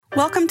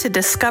Welcome to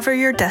Discover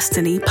Your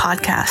Destiny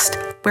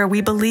podcast, where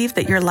we believe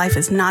that your life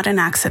is not an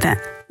accident.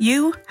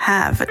 You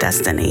have a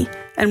destiny,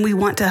 and we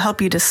want to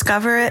help you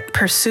discover it,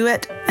 pursue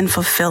it, and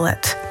fulfill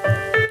it.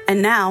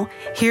 And now,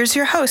 here's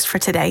your host for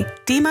today,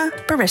 Dima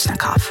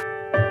Baryshnikov.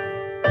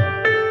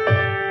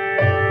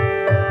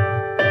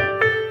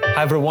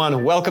 Hi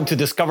everyone, welcome to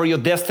Discover Your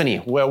Destiny,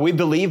 where we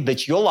believe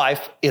that your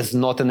life is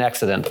not an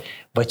accident,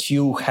 but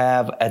you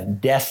have a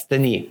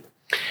destiny.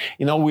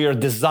 You know, we are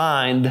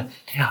designed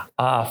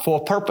for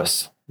a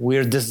purpose.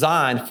 We're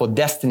designed for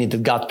destiny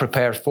that God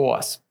prepared for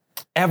us.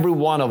 Every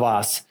one of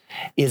us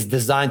is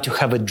designed to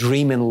have a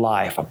dream in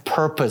life, a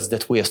purpose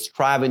that we are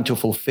striving to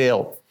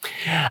fulfill.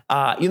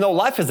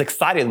 Life is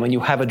exciting when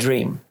you have a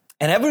dream.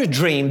 And every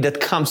dream that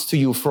comes to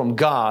you from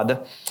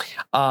God,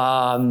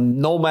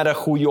 no matter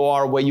who you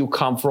are, where you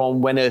come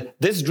from,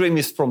 this dream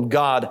is from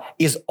God,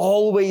 is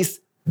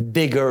always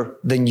bigger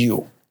than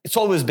you. It's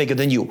always bigger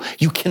than you.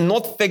 You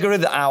cannot figure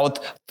it out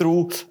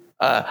through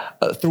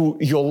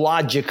your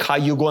logic how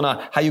you're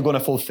gonna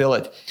fulfill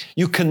it.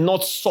 You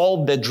cannot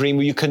solve that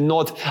dream. You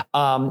cannot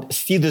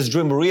see this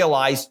dream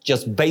realized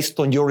just based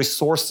on your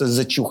resources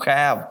that you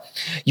have.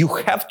 You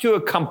have to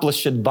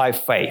accomplish it by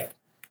faith.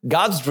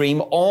 God's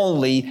dream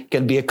only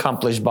can be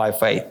accomplished by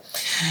faith.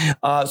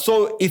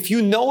 So if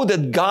you know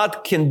that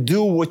God can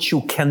do what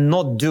you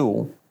cannot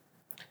do,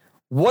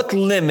 what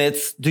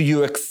limits do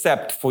you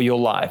accept for your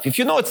life? If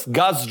you know it's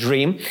God's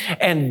dream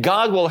and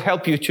God will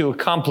help you to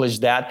accomplish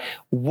that,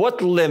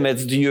 what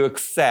limits do you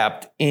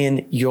accept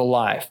in your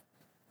life?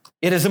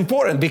 It is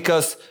important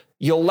because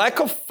your lack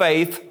of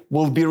faith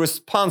will be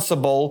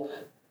responsible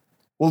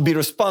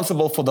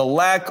for the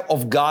lack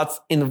of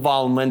God's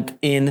involvement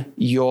in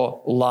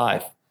your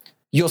life.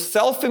 Your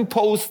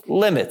self-imposed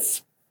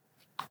limits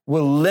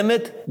will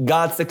limit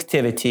God's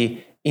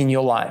activity in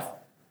your life.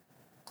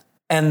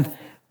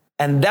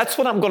 And that's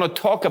what I'm going to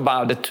talk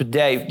about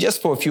today,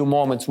 just for a few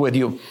moments with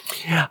you.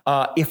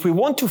 If we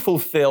want to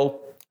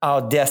fulfill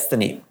our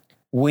destiny,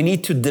 we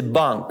need to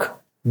debunk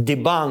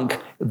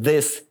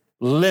this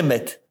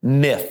limit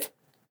myth.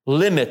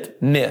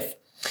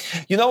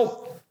 You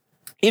know,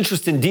 there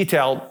is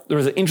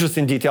an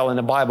interesting detail in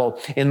the Bible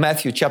in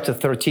Matthew chapter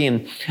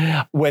 13.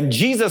 When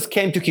Jesus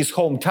came to his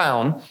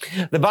hometown,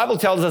 the Bible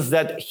tells us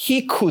that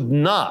he could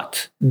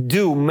not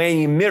do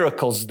many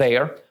miracles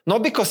there,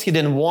 not because he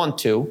didn't want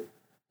to,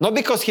 not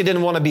because he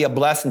didn't want to be a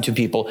blessing to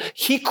people.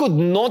 He could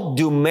not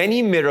do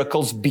many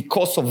miracles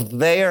because of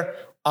their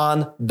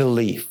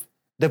unbelief.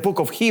 The book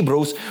of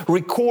Hebrews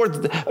records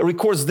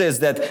this,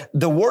 that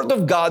the word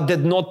of God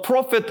did not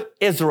profit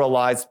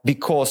Israelites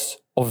because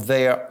of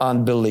their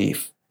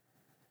unbelief.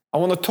 I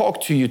want to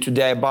talk to you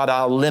today about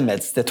our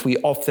limits that we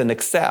often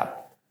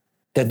accept,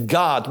 that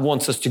God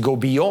wants us to go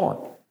beyond.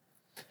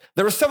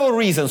 There are several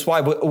reasons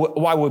why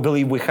we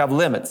believe we have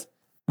limits.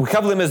 We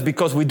have limits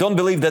because we don't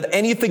believe that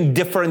anything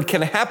different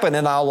can happen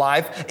in our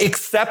life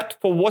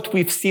except for what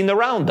we've seen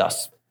around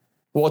us.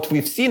 What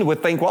we've seen, we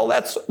think, well,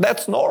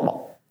 that's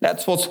normal.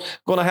 That's what's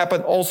going to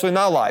happen also in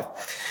our life.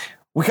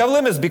 We have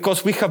limits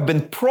because we have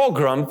been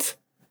programmed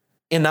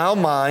in our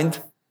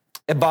mind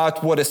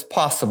about what is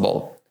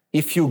possible.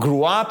 If you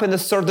grew up in a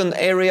certain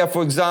area,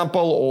 for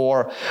example,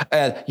 or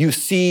you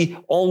see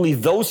only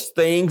those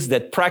things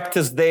that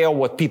practice there,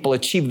 what people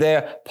achieve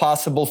there,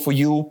 possible for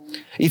you.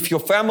 If your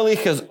family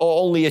has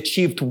only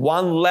achieved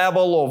one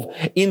level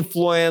of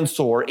influence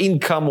or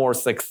income or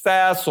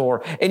success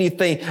or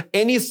anything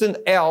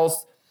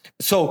else,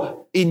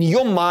 so in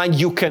your mind,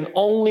 you can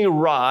only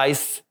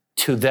rise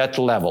to that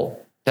level.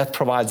 That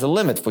provides a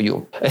limit for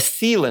you, a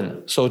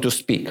ceiling, so to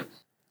speak.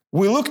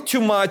 We look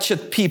too much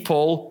at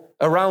people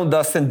around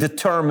us and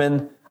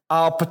determine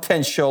our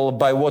potential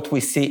by what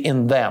we see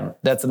in them.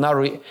 That's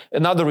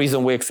another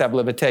reason we accept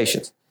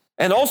limitations.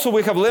 And also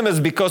we have limits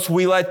because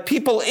we let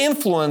people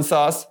influence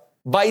us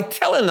by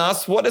telling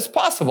us what is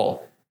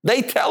possible.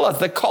 They tell us,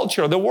 the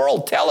culture, the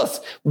world tell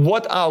us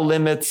what our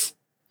limits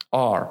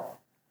are.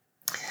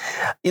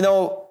 You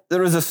know,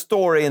 there is a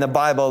story in the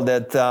Bible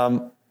that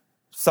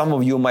some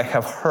of you might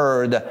have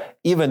heard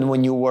even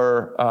when you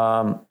were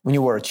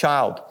a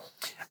child.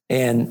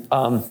 And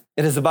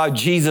it is about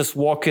Jesus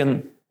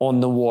walking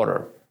on the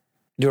water.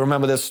 Do you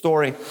remember this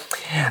story?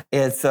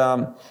 It's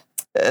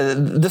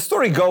the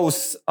story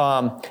goes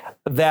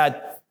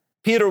that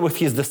Peter with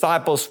his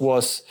disciples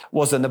was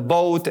in a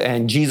boat,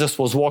 and Jesus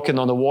was walking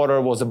on the water,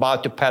 was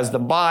about to pass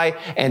them by,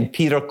 and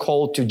Peter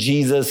called to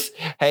Jesus,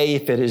 "Hey,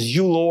 if it is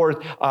you,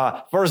 Lord."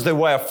 First they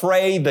were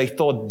afraid. They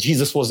thought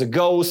Jesus was a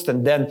ghost,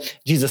 and then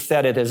Jesus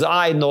said, "It is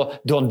I. No,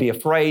 don't be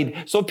afraid."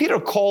 So Peter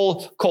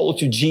called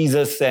to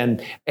Jesus and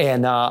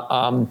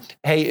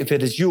 "Hey, if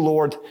it is you,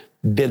 Lord,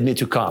 bid me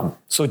to come."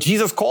 So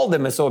Jesus called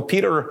him, and so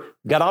Peter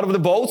got out of the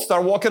boat,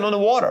 started walking on the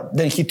water.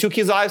 Then he took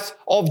his eyes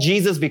off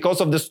Jesus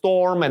because of the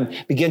storm and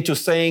began to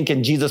sink,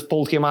 and Jesus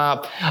pulled him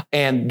up,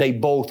 and they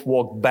both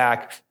walked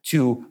back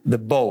to the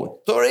boat.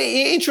 So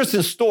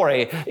interesting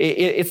story.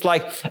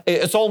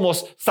 It's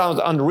almost sounds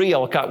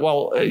unreal.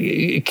 Well,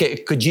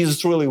 could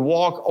Jesus really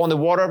walk on the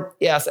water?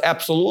 Yes,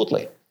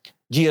 absolutely.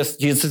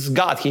 Jesus is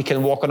God. He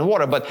can walk on the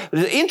water. But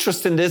the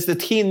interesting is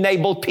that he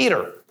enabled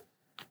Peter.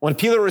 When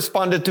Peter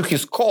responded to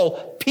his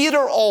call,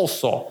 Peter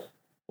also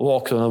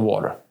walked on the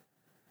water.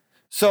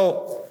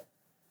 So,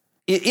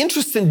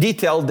 interesting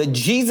detail that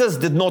Jesus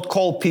did not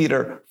call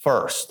Peter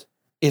first.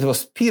 It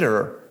was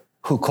Peter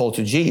who called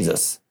to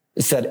Jesus.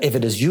 He said, if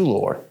it is you,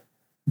 Lord,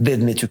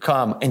 bid me to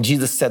come. And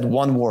Jesus said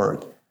one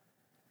word,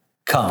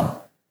 come.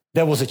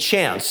 There was a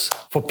chance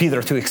for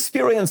Peter to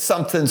experience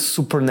something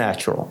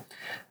supernatural.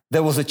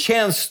 There was a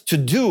chance to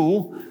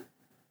do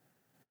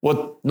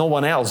what no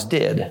one else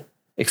did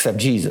except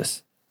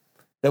Jesus.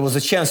 There was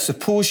a chance to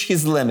push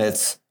his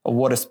limits of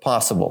what is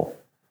possible.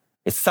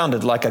 It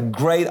sounded like a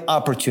great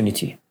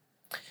opportunity.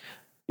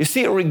 You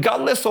see,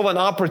 regardless of an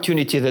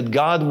opportunity that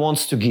God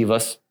wants to give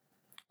us,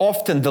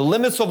 often the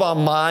limits of our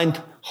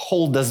mind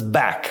hold us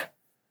back,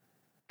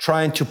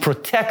 trying to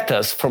protect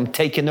us from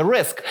taking a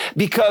risk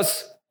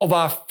because of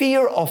our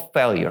fear of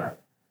failure.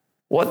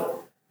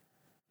 What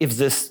if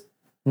this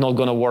not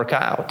going to work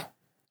out?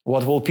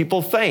 What will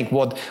people think?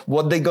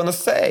 What they going to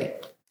say?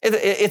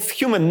 It's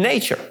human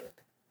nature.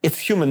 It's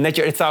human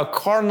nature. It's our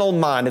carnal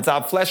mind. It's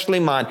our fleshly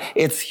mind.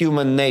 It's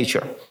human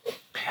nature.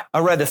 I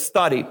read a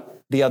study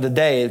the other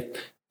day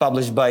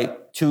published by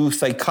two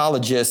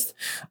psychologists.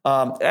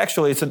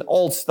 Actually, it's an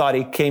old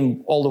study,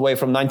 came all the way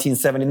from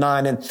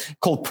 1979 and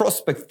called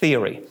prospect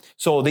theory.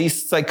 So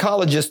these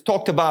psychologists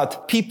talked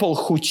about people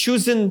who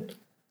choosing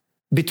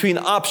between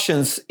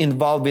options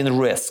involving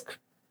risk.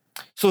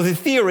 So the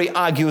theory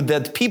argued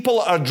that people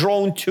are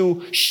drawn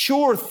to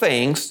sure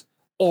things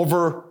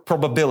over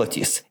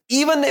probabilities,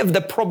 even if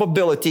the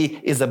probability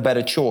is a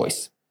better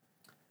choice.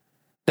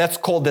 That's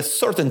called the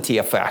certainty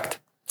effect.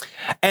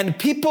 And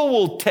people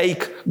will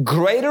take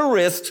greater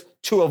risks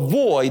to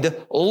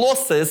avoid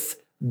losses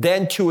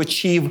than to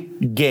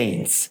achieve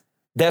gains.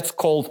 That's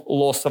called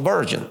loss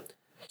aversion.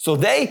 So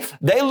they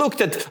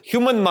looked at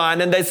human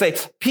mind and they say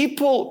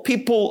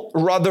people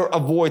rather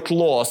avoid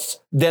loss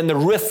than the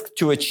risk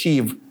to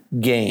achieve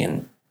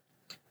gain.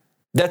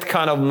 That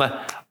kind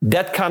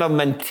of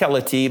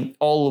mentality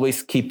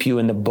always keep you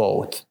in the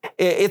boat.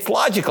 It's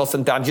logical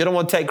sometimes. You don't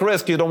want to take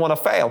risks. You don't want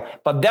to fail.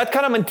 But that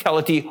kind of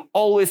mentality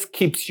always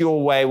keeps you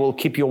away, will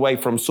keep you away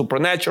from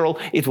supernatural.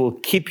 It will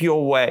keep you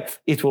away.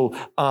 It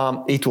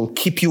will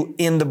keep you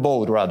in the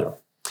boat, rather.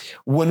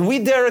 When we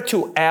dare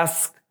to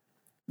ask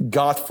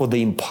God for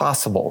the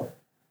impossible,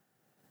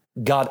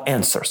 God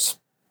answers.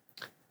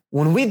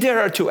 When we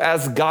dare to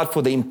ask God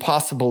for the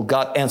impossible,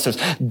 God answers.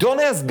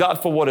 Don't ask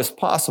God for what is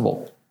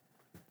possible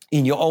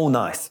in your own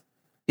eyes.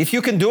 If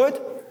you can do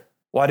it,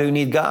 why do you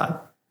need God?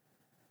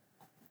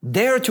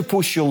 Dare to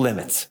push your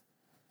limits.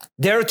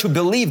 Dare to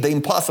believe the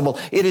impossible.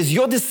 It is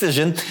your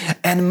decision,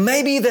 and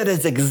maybe that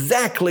is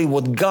exactly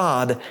what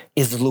God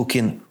is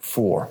looking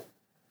for.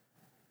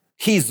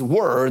 His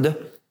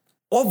word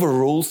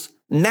overrules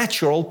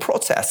natural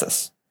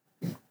processes.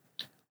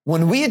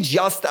 When we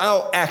adjust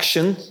our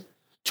action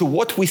to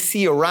what we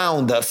see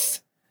around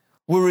us,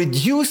 we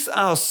reduce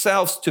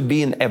ourselves to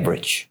being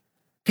average.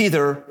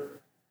 Peter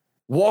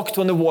walked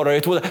on the water.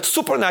 It was a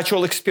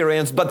supernatural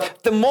experience,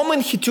 but the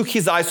moment he took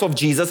his eyes off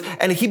Jesus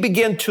and he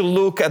began to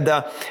look at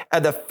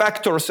the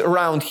factors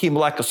around him,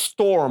 like a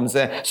storm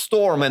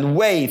and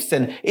waves,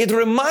 and it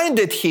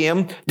reminded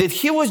him that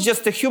he was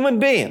just a human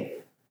being.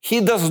 He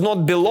does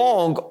not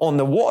belong on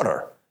the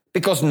water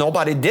because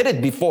nobody did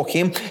it before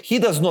him. He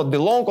does not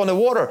belong on the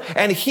water,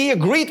 and he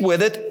agreed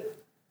with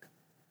it,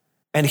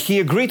 and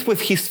he agreed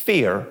with his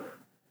fear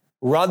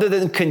rather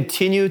than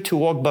continue to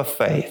walk by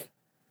faith.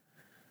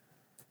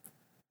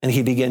 And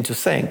he began to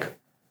sink.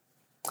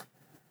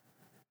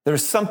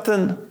 There's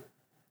something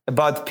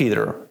about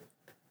Peter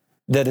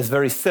that is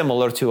very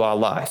similar to our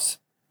lives.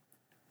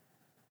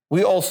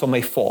 We also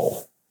may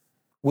fall.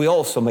 We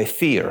also may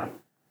fear.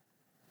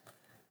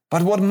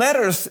 But what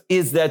matters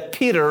is that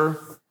Peter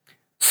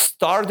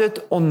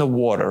started on the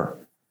water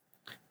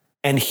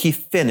and he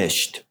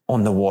finished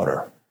on the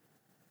water.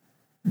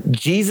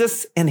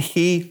 Jesus and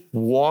Peter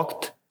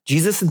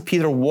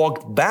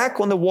walked back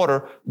on the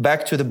water,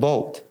 back to the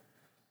boat.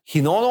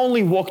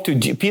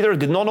 Peter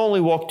did not only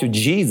walk to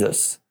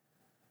Jesus,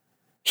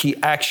 he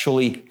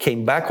actually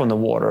came back on the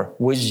water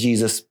with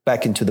Jesus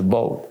back into the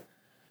boat.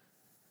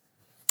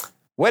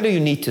 Where do you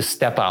need to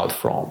step out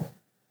from?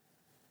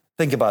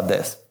 Think about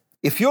this.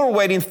 If you're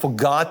waiting for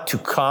God to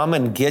come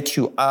and get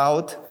you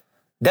out,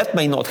 that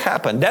may not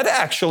happen. That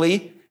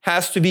actually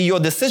has to be your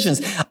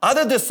decisions.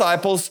 Other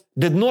disciples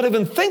did not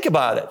even think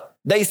about it.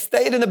 They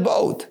stayed in the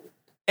boat.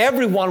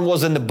 Everyone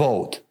was in the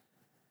boat.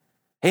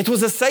 It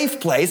was a safe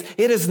place.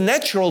 It is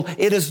natural.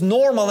 It is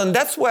normal. And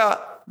that's where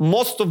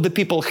most of the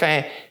people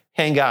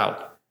hang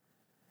out.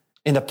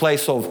 In a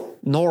place of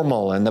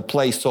normal, in a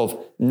place of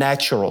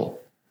natural,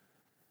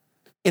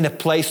 in a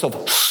place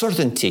of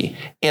certainty,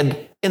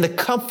 and in the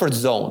comfort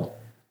zone.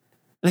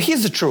 And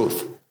here's the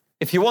truth.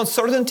 If you want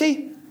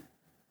certainty,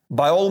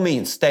 by all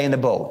means, stay in the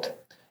boat.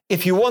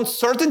 If you want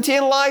certainty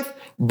in life,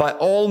 by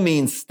all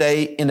means,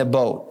 stay in a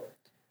boat.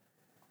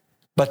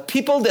 But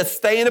people that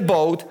stay in a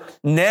boat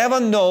never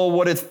know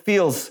what it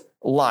feels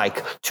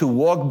like to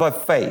walk by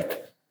faith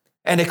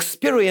and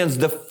experience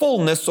the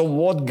fullness of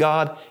what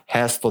God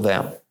has for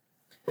them.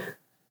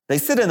 They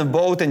sit in a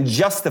boat and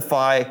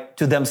justify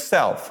to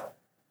themselves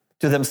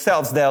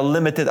their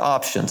limited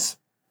options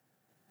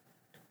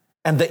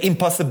and the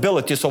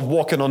impossibilities of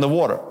walking on the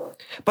water.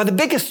 But the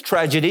biggest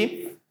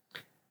tragedy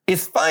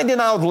is finding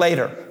out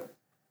later,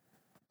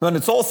 when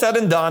it's all said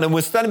and done and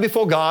we're standing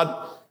before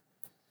God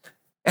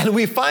and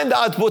we find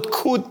out what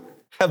could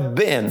have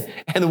been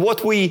and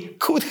what we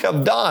could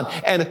have done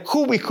and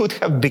who we could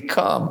have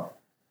become.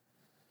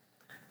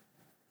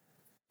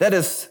 That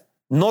is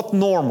not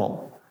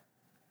normal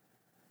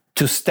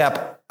to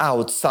step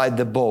outside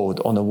the boat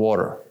on the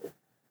water,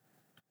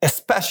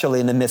 especially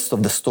in the midst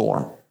of the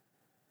storm.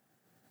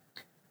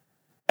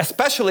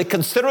 Especially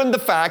considering the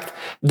fact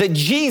that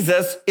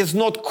Jesus is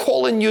not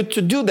calling you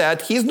to do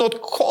that. He's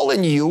not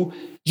calling you.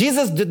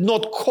 Jesus did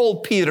not call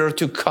Peter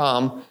to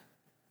come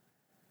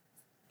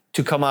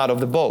out of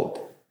the boat.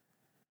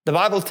 The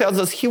Bible tells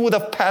us he would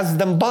have passed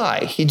them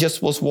by. He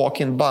just was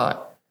walking by.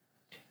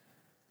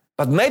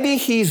 But maybe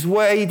he's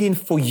waiting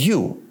for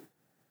you,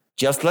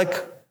 just like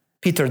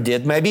Peter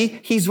did.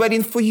 Maybe he's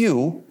waiting for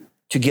you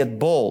to get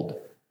bold,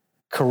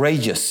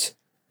 courageous,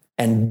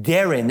 and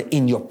daring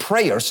in your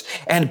prayers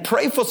and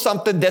pray for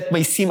something that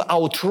may seem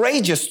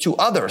outrageous to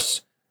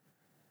others.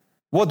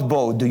 What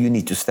boat do you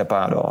need to step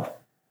out of?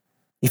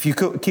 If you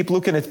keep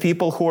looking at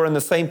people who are in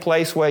the same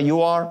place where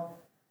you are,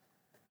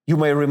 you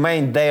may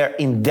remain there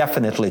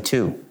indefinitely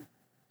too.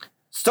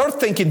 Start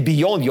thinking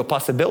beyond your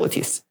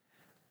possibilities.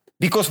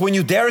 Because when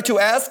you dare to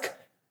ask,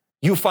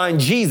 you find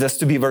Jesus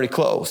to be very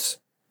close.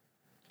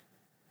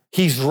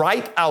 He's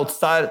right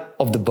outside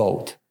of the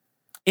boat,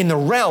 in the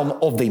realm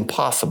of the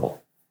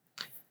impossible.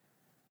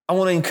 I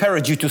want to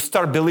encourage you to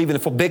start believing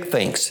for big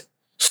things.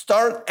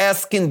 Start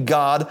asking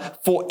God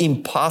for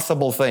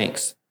impossible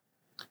things.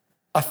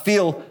 I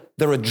feel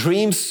there are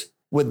dreams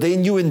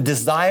within you and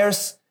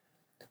desires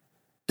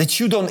that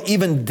you don't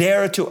even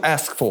dare to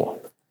ask for.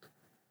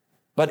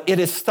 But it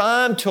is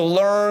time to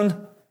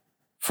learn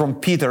from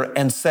Peter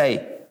and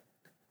say,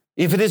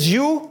 if it is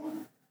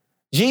you,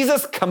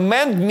 Jesus,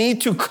 command me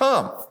to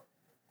come.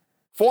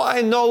 For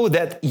I know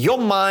that your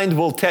mind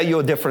will tell you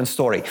a different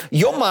story.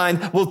 Your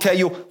mind will tell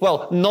you,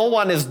 well, no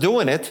one is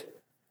doing it.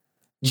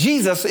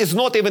 Jesus is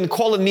not even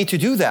calling me to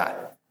do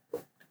that.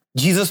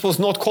 Jesus was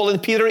not calling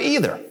Peter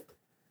either.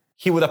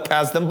 He would have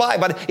passed them by.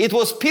 But it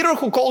was Peter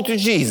who called to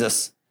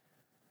Jesus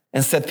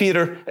and said,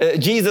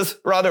 Jesus,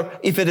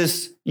 if it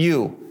is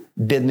you,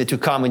 bid me to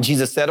come. And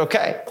Jesus said,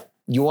 okay,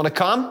 you want to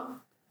come?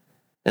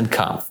 Then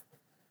come.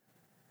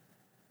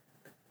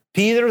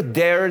 Peter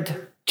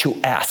dared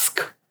to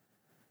ask.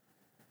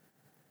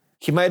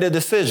 He made a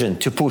decision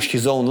to push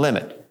his own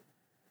limit.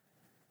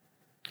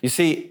 You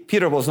see,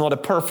 Peter was not a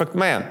perfect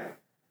man,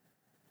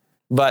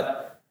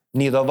 but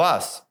neither of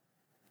us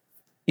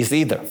is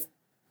either.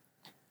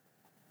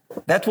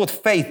 That's what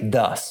faith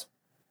does.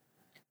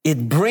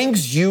 It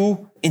brings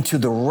you into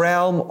the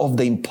realm of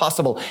the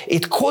impossible.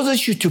 It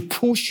causes you to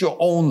push your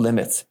own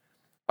limits.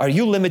 Are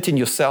you limiting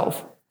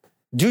yourself?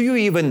 Do you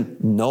even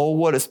know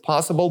what is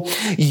possible?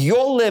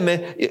 You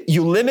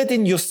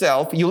limit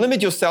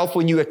yourself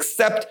when you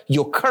accept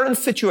your current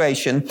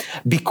situation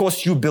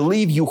because you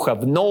believe you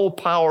have no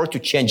power to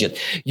change it.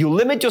 You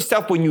limit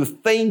yourself when you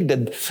think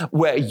that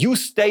where you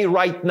stay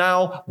right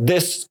now,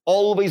 this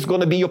always going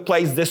to be your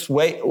place, this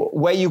way,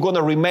 where you're going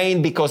to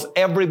remain because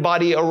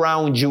everybody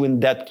around you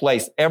in that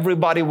place,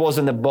 everybody was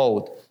in a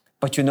boat.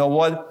 But you know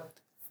what?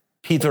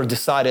 Peter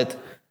decided,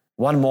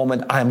 one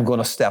moment, I'm going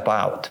to step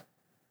out.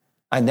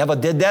 I never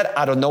did that.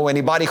 I don't know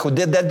anybody who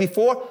did that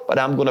before, but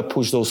I'm going to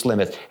push those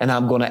limits and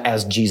I'm going to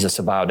ask Jesus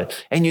about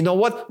it. And you know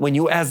what? When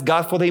you ask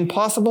God for the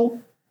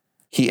impossible,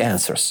 He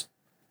answers.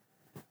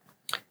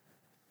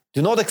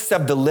 Do not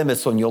accept the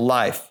limits on your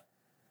life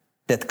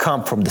that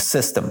come from the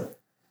system,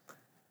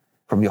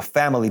 from your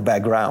family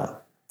background,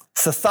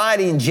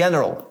 society in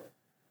general.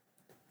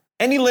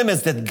 Any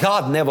limits that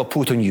God never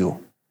put on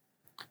you.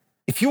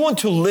 If you want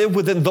to live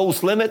within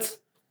those limits,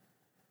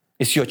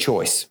 it's your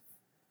choice.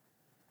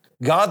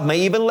 God may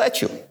even let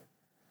you.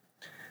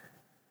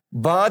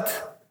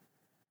 But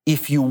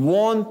if you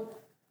want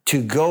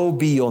to go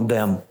beyond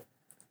them,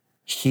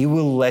 He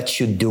will let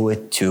you do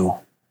it too.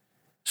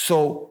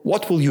 So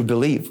what will you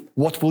believe?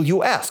 What will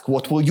you ask?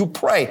 What will you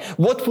pray?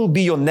 What will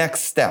be your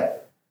next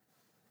step?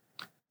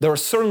 There are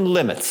certain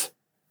limits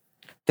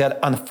that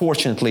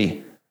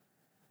unfortunately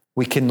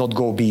we cannot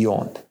go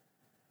beyond.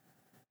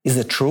 Is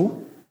it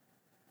true?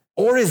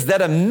 Or is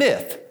that a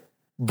myth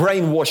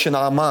brainwashing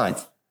our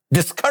minds?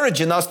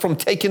 Discouraging us from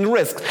taking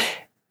risks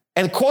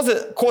and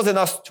causing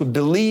us to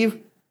believe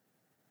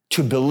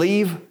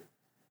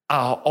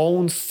our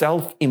own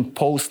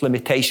self-imposed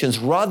limitations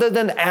rather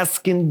than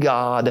asking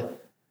God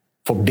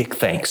for big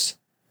things.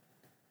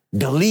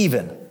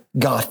 Believing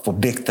God for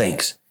big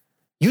things.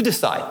 You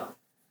decide.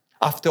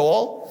 After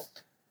all,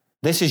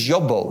 this is your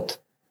boat.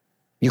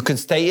 You can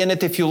stay in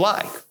it if you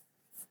like.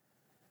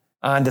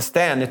 I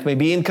understand it may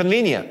be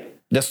inconvenient.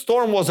 The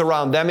storm was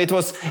around them. Maybe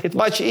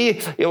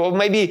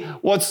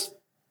what's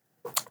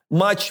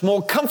much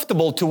more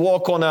comfortable to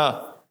walk on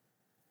a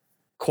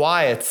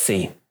quiet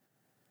sea.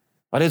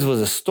 But it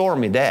was a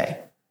stormy day.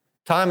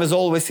 Time is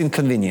always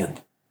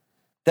inconvenient.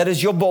 That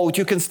is your boat.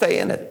 You can stay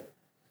in it.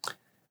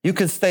 You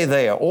can stay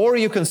there, or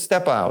you can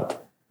step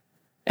out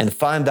and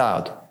find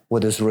out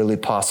what is really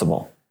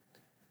possible.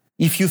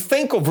 If you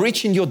think of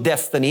reaching your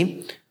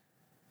destiny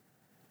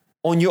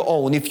on your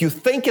own, if you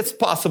think it's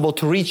possible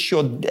to reach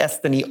your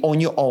destiny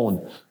on your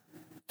own,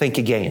 think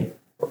again.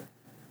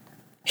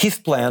 His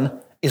plan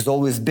is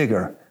always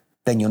bigger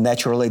than your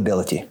natural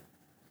ability.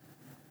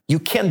 You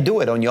can't do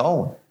it on your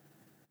own.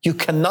 You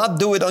cannot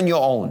do it on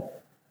your own.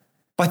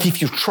 But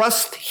if you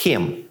trust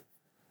Him,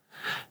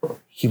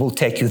 He will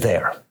take you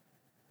there.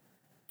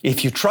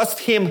 If you trust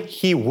Him,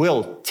 He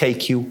will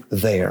take you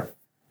there.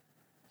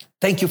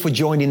 Thank you for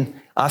joining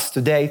us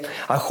today.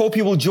 I hope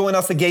you will join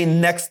us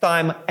again next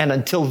time. And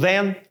until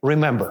then,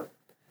 remember,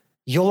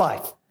 your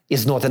life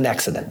is not an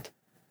accident.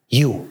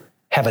 You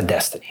have a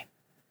destiny.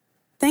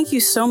 Thank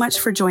you so much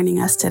for joining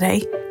us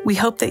today. We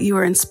hope that you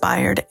were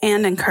inspired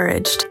and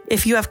encouraged.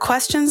 If you have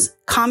questions,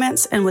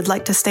 comments, and would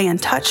like to stay in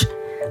touch,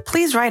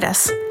 please write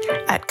us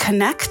at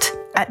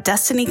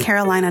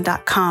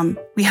connect@destinycarolina.com.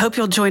 We hope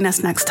you'll join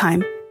us next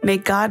time. May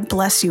God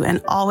bless you,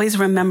 and always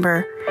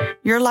remember,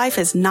 your life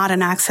is not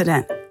an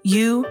accident.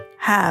 You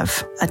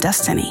have a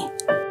destiny.